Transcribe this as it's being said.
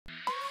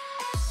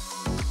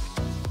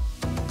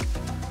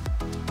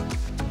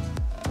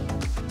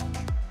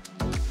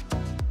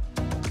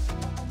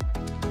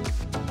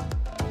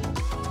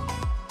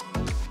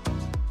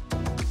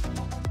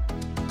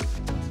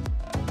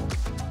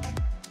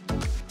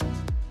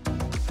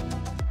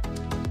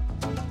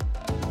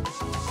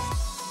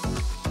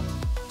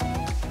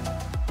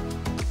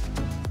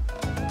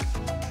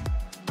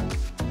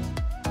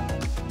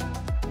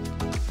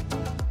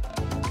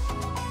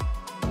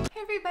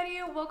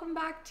everybody, welcome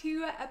back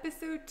to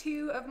episode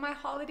 2 of my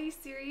holiday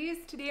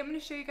series. Today I'm going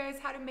to show you guys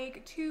how to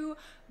make 2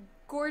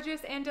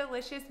 gorgeous and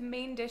delicious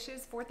main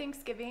dishes for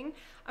Thanksgiving.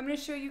 I'm going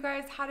to show you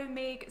guys how to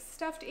make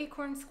stuffed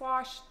acorn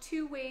squash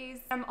 2 ways.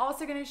 I'm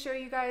also going to show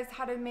you guys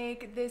how to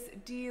make this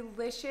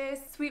delicious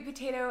sweet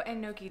potato and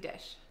gnocchi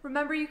dish.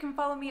 Remember, you can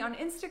follow me on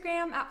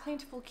Instagram at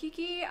Plantiful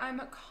Kiki.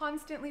 I'm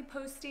constantly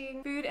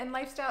posting food and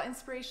lifestyle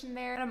inspiration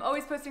there, and I'm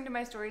always posting to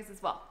my stories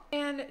as well.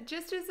 And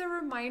just as a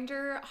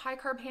reminder, High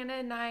Carb Hannah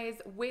and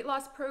I's weight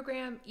loss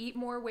program, Eat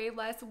More, Weigh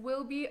Less,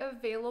 will be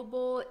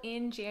available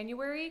in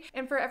January.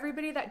 And for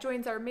everybody that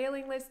joins our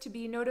mailing list to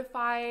be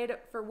notified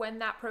for when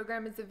that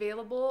program is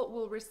available,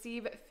 will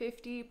receive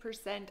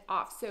 50%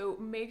 off. So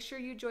make sure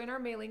you join our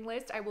mailing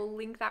list. I will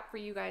link that for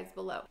you guys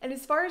below. And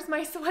as far as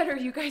my sweater,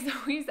 you guys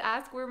always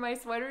ask where my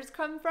sweaters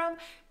come from.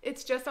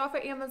 It's just off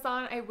of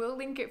Amazon. I will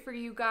link it for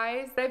you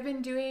guys. What I've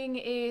been doing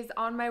is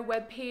on my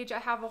webpage, I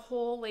have a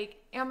whole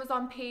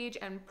Amazon page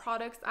and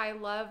products I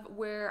love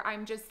where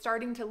I'm just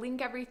starting to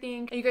link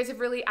everything. And you guys have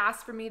really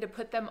asked for me to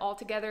put them all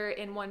together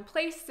in one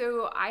place.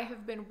 So I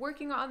have been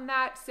working on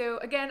that. So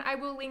again, I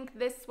will link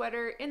this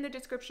sweater in the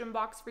description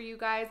box for you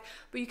guys,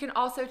 but you can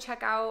also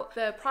check out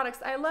the products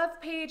I love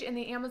page and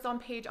the Amazon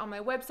page on my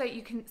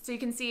website. So you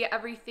can see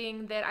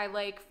everything that I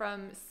like,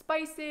 from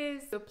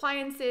spices, to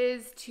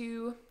appliances,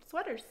 to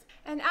sweaters.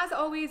 And as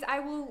always, I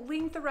will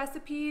link the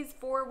recipes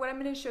for what I'm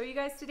going to show you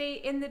guys today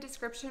in the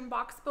description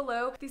box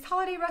below. These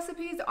holiday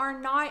recipes are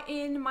not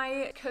in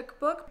my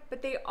cookbook,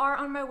 but they are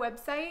on my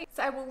website,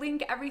 so I will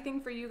link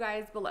everything for you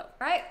guys below.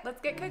 All right,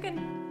 let's get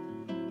cooking.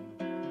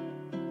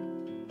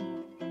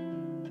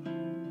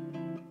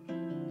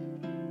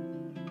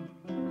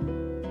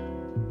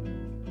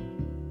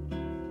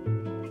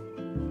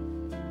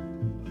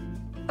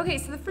 Okay,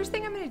 so the first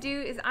thing I'm going to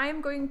do is I'm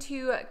going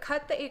to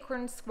cut the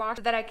acorn squash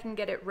so that I can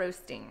get it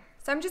roasting.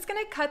 So I'm just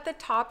going to cut the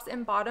tops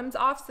and bottoms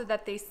off so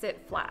that they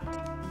sit flat.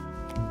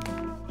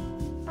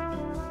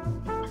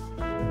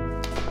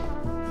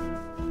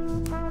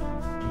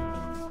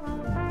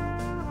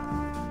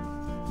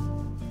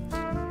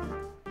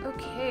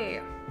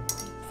 Okay,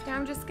 so now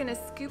I'm just going to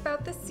scoop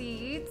out the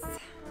seeds.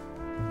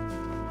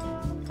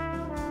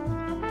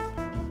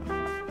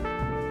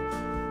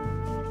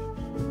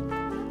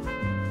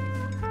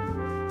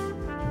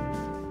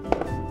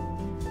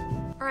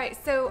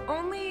 Alright, so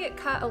only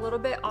cut a little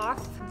bit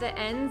off the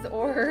ends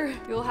or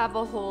you'll have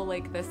a hole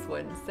like this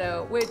one,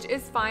 so which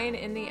is fine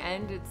in the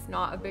end. It's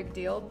not a big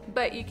deal,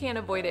 but you can't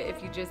avoid it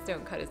if you just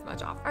don't cut as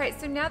much off.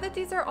 Alright, so now that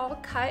these are all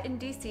cut and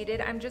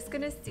de-seeded, I'm just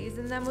going to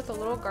season them with a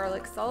little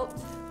garlic salt.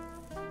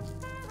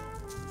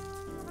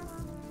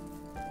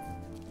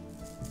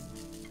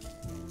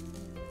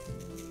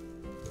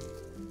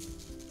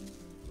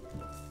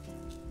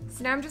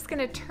 So now I'm just going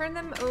to turn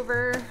them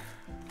over.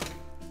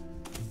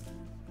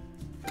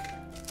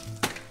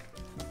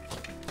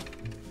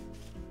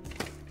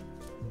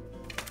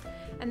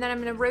 And then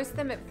I'm going to roast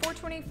them at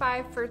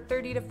 425 for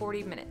 30 to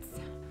 40 minutes.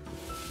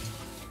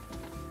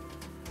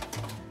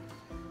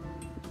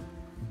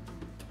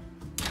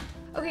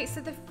 Okay, so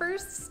the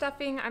first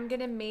stuffing I'm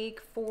gonna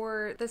make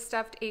for the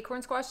stuffed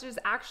acorn squash is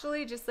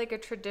actually just like a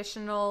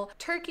traditional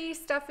turkey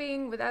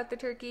stuffing without the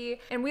turkey.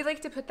 And we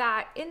like to put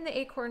that in the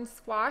acorn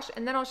squash,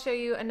 and then I'll show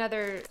you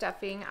another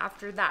stuffing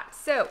after that.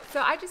 So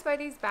I just buy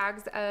these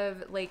bags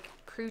of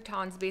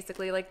croutons,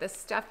 basically like the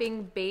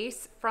stuffing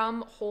base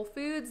from Whole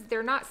Foods.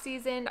 They're not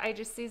seasoned, I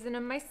just season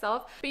them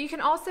myself. But you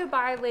can also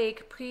buy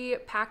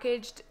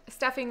pre-packaged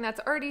stuffing that's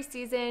already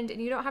seasoned,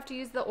 and you don't have to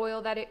use the oil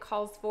that it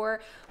calls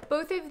for.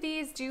 Both of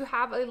these do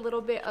have a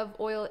little bit of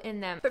oil in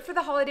them, but for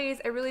the holidays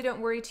I really don't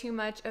worry too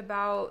much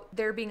about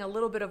there being a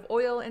little bit of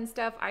oil and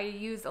stuff. I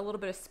use a little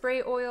bit of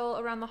spray oil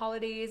around the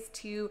holidays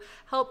to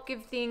help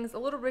give things a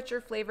little richer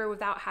flavor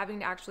without having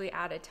to actually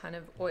add a ton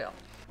of oil.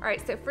 All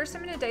right, so first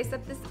I'm going to dice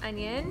up this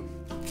onion.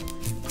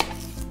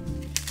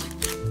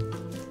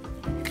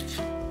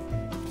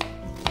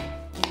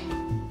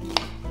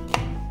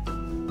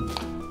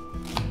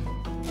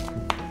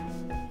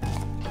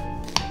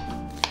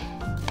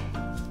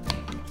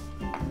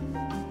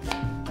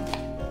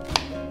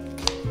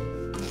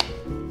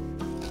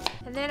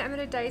 And then I'm going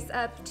to dice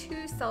up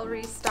 2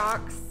 celery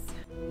stalks.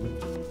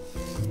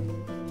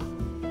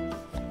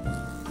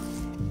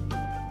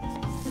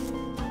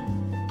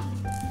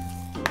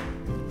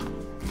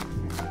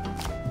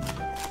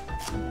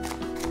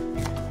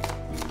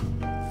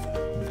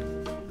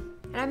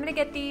 I'm gonna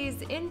get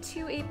these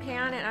into a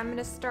pan and I'm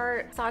gonna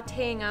start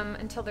sauteing them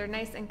until they're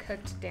nice and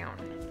cooked down.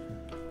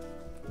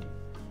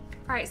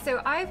 All right,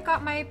 so I've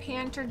got my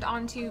pan turned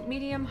on to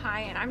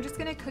medium-high and I'm just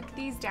gonna cook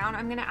these down.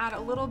 I'm gonna add a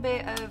little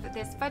bit of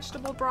this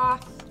vegetable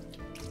broth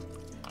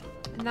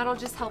and that'll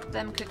just help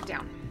them cook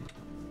down.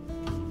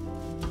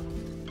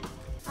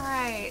 All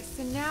right,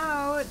 so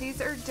now these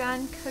are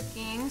done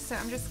cooking, so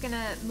I'm just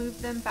gonna move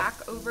them back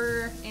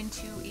over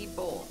into a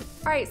bowl.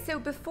 All right, so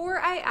before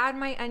I add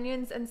my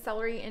onions and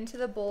celery into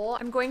the bowl,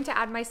 I'm going to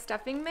add my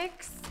stuffing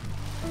mix.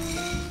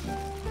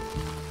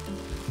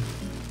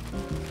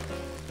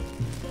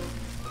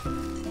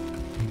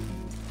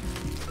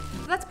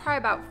 that's probably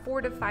about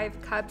 4 to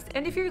 5 cups.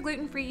 And if you're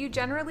gluten-free, you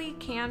generally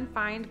can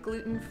find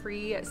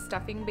gluten-free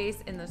stuffing base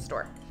in the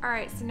store. All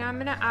right, so now I'm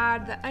gonna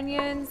add the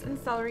onions and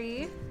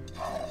celery.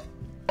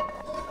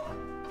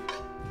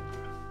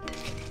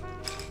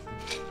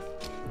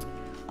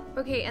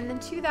 Okay, and then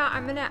to that,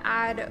 I'm gonna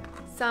add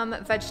some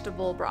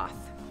vegetable broth.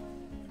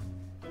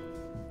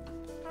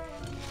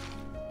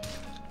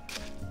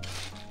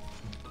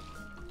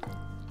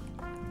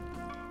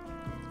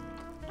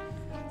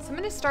 So I'm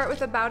gonna start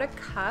with about a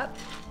cup.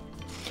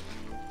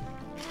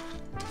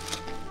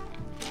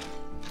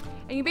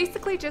 And you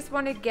basically just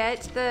wanna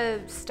get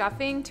the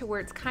stuffing to where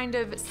it's kind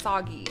of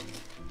soggy.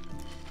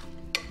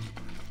 So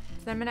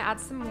then I'm gonna add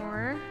some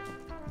more.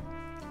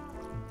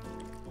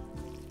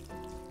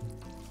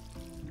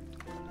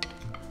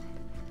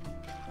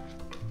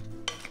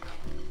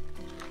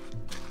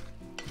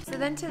 So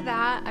then to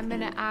that, I'm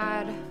gonna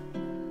add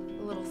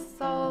a little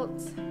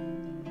salt.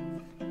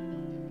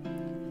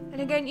 And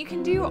again, you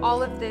can do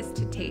all of this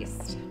to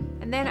taste.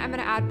 And then I'm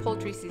gonna add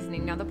poultry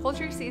seasoning. Now the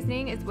poultry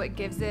seasoning is what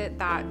gives it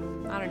that,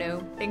 I don't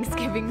know,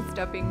 Thanksgiving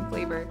stuffing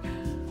flavor.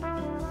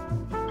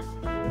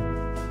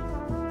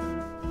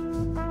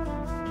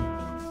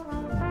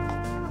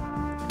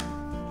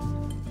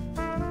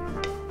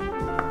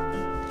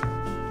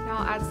 Now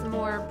I'll add some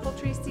more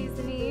poultry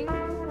seasoning.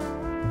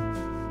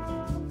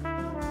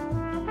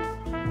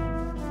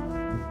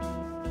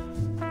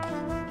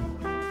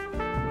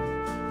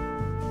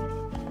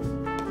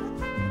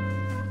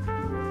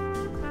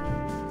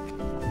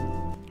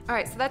 All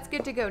right, so that's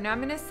good to go. Now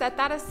I'm gonna set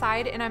that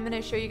aside and I'm gonna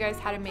show you guys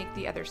how to make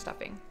the other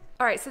stuffing.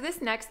 All right, so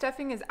this next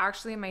stuffing is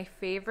actually my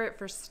favorite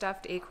for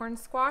stuffed acorn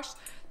squash.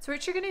 So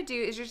what you're gonna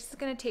do is you're just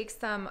gonna take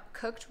some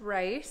cooked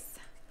rice.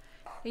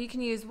 You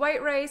can use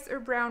white rice or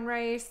brown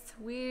rice.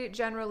 We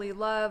generally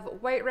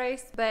love white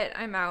rice, but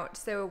I'm out,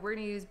 so we're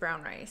gonna use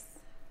brown rice.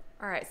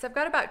 All right, so I've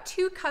got about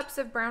 2 cups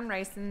of brown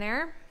rice in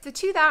there. So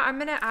to that, I'm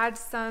gonna add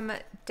some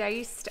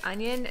diced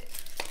onion.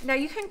 Now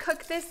you can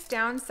cook this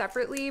down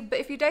separately, but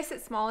if you dice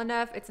it small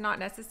enough, it's not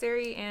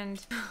necessary,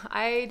 and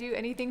I do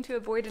anything to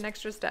avoid an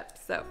extra step,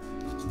 so.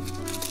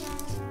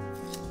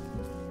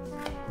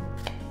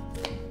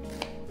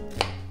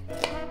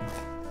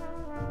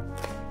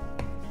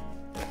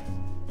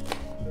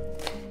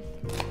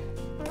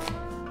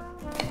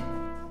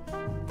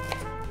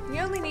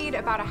 You only need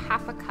about a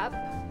half a cup.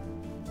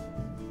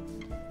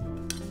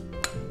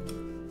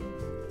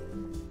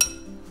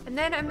 And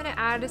then I'm gonna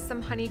add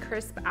some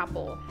Honeycrisp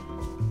apple.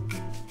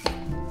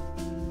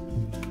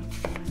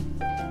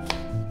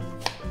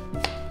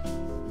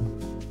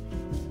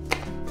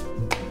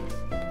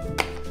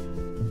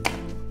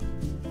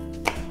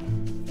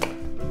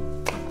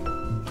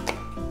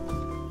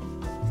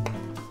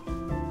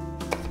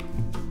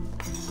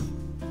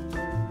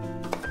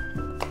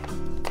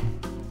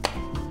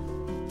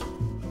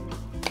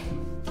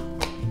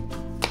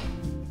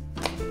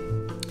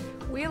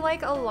 We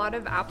like a lot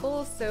of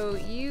apples, so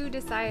you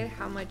decide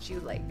how much you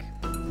like.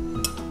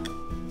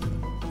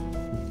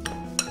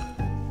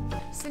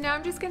 So now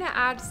I'm just gonna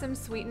add some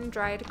sweetened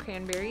dried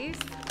cranberries.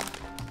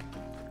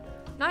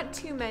 Not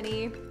too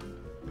many.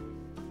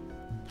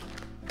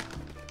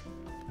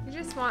 You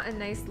just want a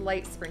nice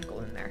light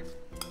sprinkle in there.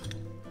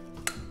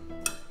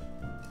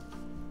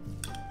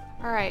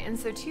 All right, and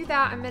so to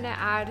that, I'm gonna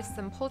add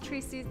some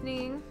poultry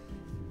seasoning.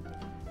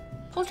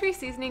 Poultry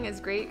seasoning is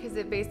great because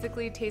it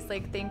basically tastes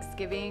like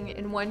Thanksgiving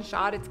in one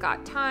shot. It's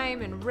got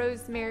thyme and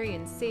rosemary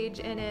and sage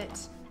in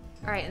it.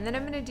 All right, and then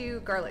I'm gonna do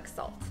garlic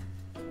salt.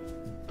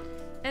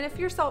 And if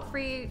you're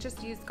salt-free,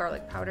 just use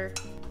garlic powder.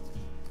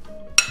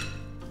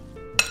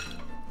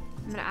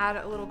 I'm gonna add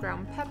a little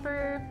ground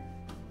pepper,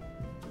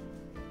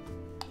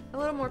 a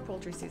little more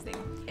poultry seasoning.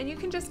 And you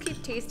can just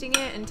keep tasting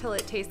it until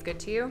it tastes good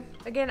to you.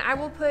 Again, I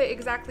will put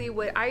exactly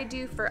what I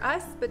do for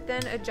us, but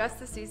then adjust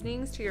the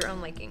seasonings to your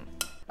own liking.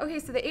 Okay,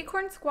 so the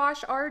acorn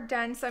squash are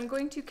done, so I'm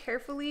going to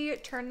carefully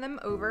turn them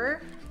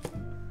over.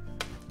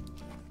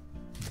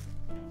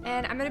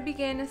 And I'm gonna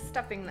begin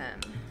stuffing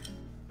them.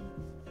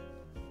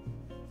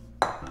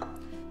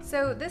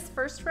 So this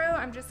first row,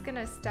 I'm just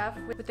gonna stuff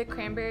with the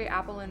cranberry,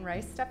 apple, and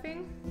rice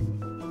stuffing.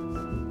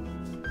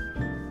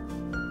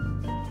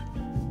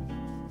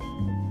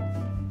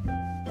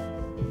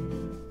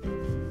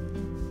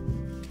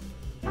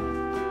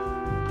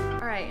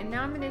 All right, and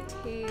now I'm gonna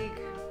take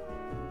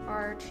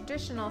our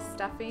traditional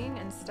stuffing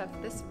and stuff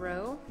this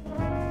row.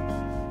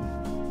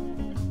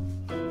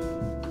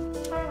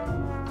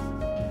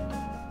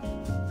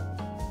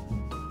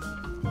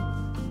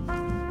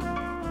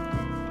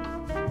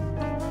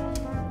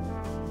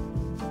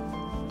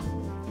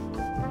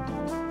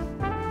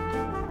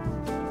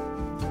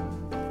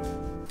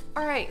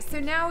 All right, so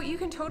now you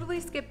can totally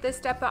skip this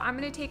step, but I'm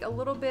gonna take a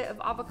little bit of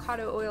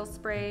avocado oil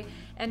spray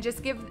and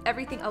just give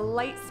everything a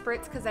light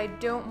spritz because I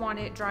don't want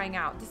it drying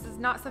out. This is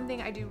not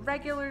something I do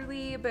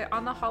regularly, but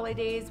on the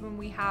holidays when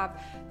we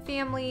have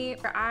family,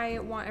 I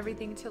want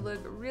everything to look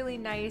really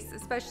nice,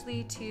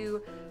 especially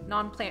to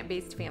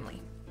non-plant-based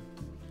family.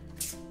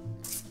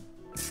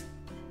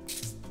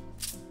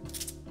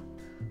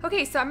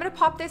 Okay, so I'm gonna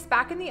pop this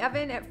back in the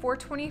oven at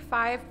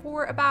 425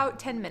 for about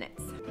 10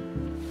 minutes.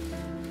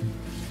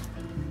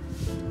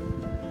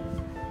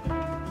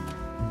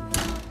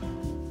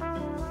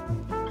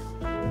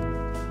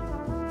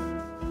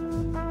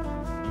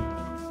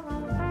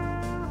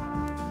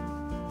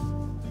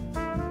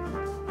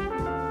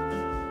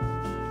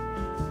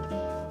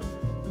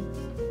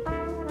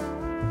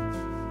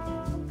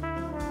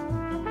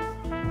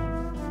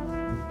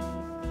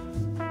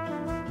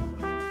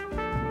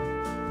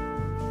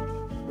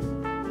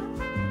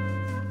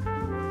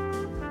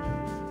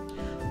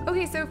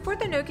 Okay, so for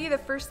the gnocchi, the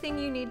first thing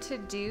you need to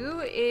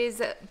do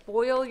is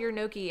boil your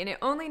gnocchi, and it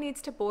only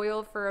needs to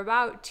boil for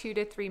about 2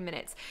 to 3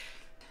 minutes.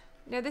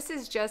 Now this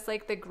is just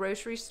like the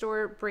grocery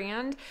store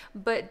brand,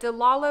 but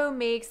DeLallo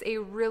makes a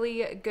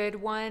really good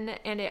one,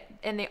 and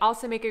they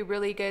also make a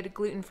really good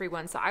gluten-free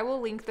one. So I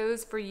will link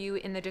those for you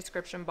in the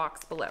description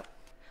box below.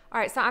 All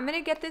right, so I'm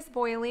gonna get this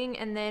boiling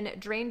and then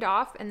drained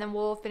off, and then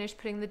we'll finish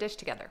putting the dish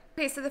together.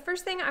 Okay, so the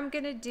first thing I'm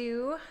gonna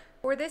do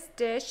for this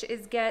dish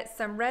is get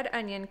some red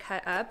onion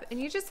cut up, and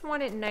you just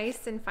want it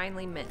nice and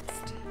finely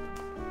minced.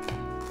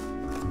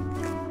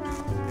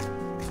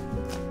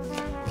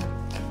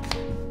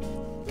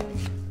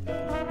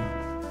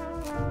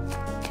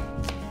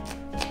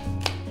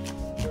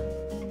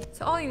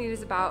 So all you need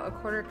is about a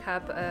 1/4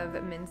 cup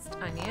of minced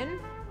onion.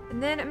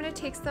 And then I'm gonna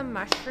take some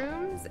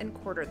mushrooms and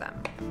quarter them.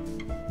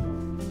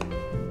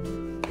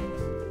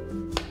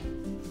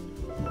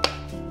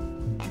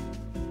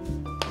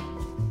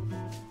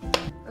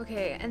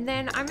 Okay, and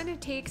then I'm gonna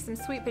take some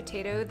sweet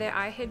potato that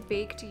I had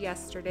baked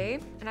yesterday,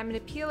 and I'm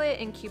gonna peel it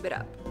and cube it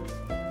up.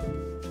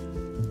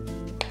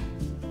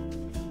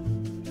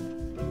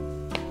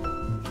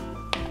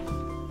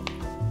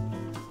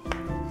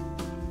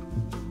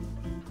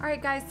 All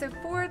right guys, so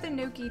for the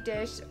gnocchi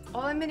dish,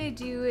 all I'm gonna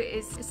do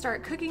is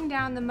start cooking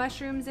down the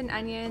mushrooms and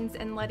onions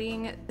and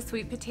letting the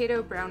sweet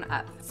potato brown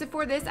up. So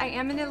for this, I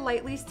am gonna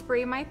lightly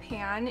spray my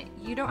pan.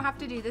 You don't have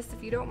to do this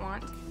if you don't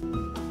want.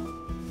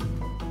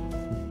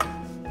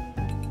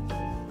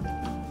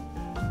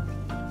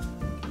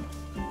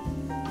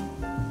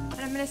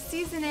 I'm gonna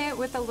season it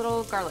with a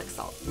little garlic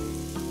salt.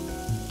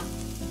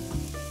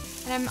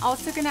 And I'm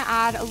also gonna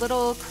add a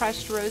little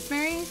crushed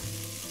rosemary.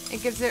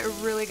 It gives it a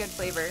really good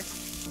flavor.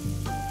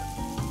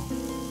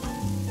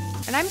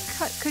 And I'm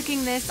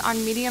cooking this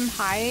on medium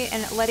high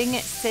and letting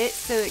it sit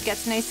so it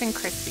gets nice and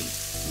crispy.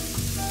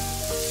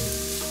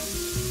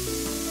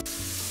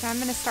 So I'm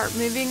gonna start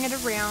moving it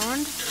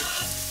around.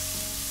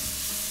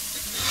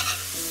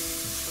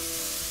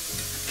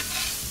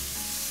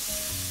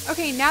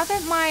 Okay, now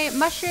that my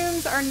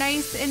mushrooms are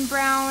nice and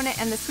brown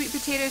and the sweet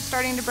potato is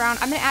starting to brown,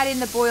 I'm gonna add in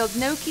the boiled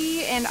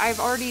gnocchi, and I've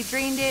already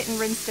drained it and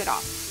rinsed it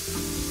off.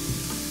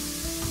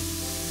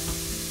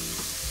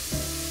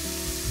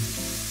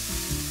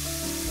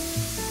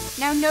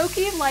 Now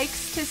gnocchi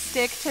likes to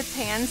stick to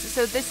pans,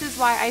 so this is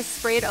why I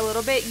sprayed a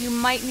little bit. You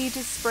might need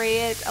to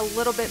spray it a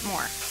little bit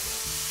more.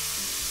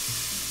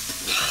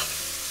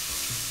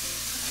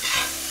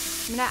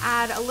 I'm gonna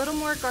add a little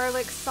more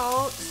garlic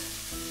salt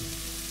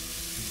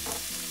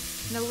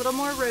and a little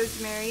more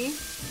rosemary.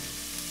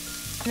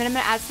 And then I'm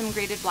gonna add some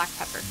grated black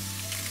pepper.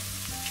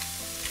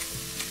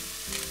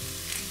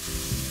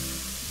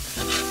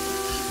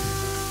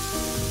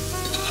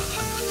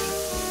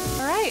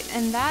 All right,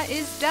 and that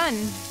is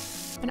done.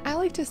 And I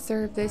like to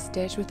serve this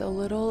dish with a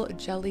little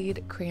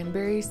jellied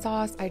cranberry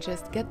sauce. I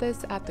just get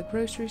this at the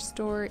grocery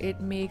store.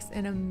 It makes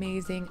an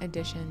amazing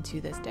addition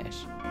to this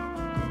dish.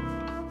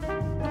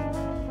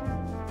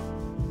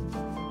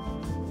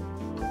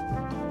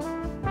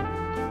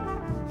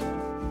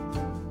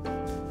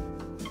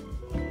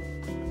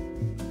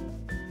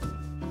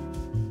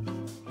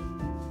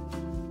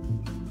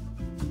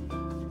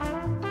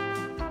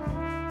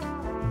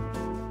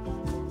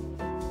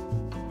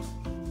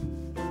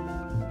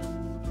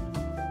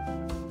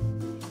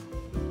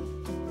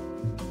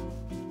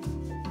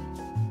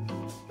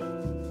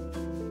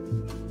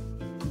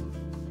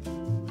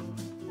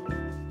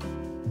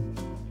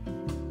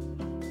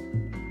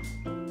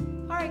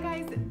 Alright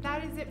guys,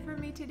 that is it for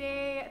me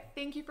today.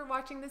 Thank you for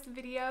watching this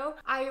video.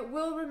 I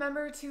will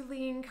remember to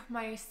link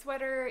my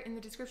sweater in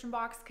the description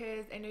box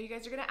because I know you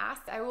guys are going to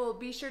ask. I will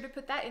be sure to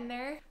put that in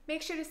there.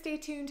 Make sure to stay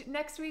tuned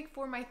next week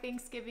for my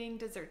Thanksgiving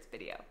desserts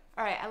video.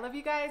 Alright, I love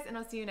you guys and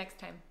I'll see you next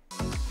time.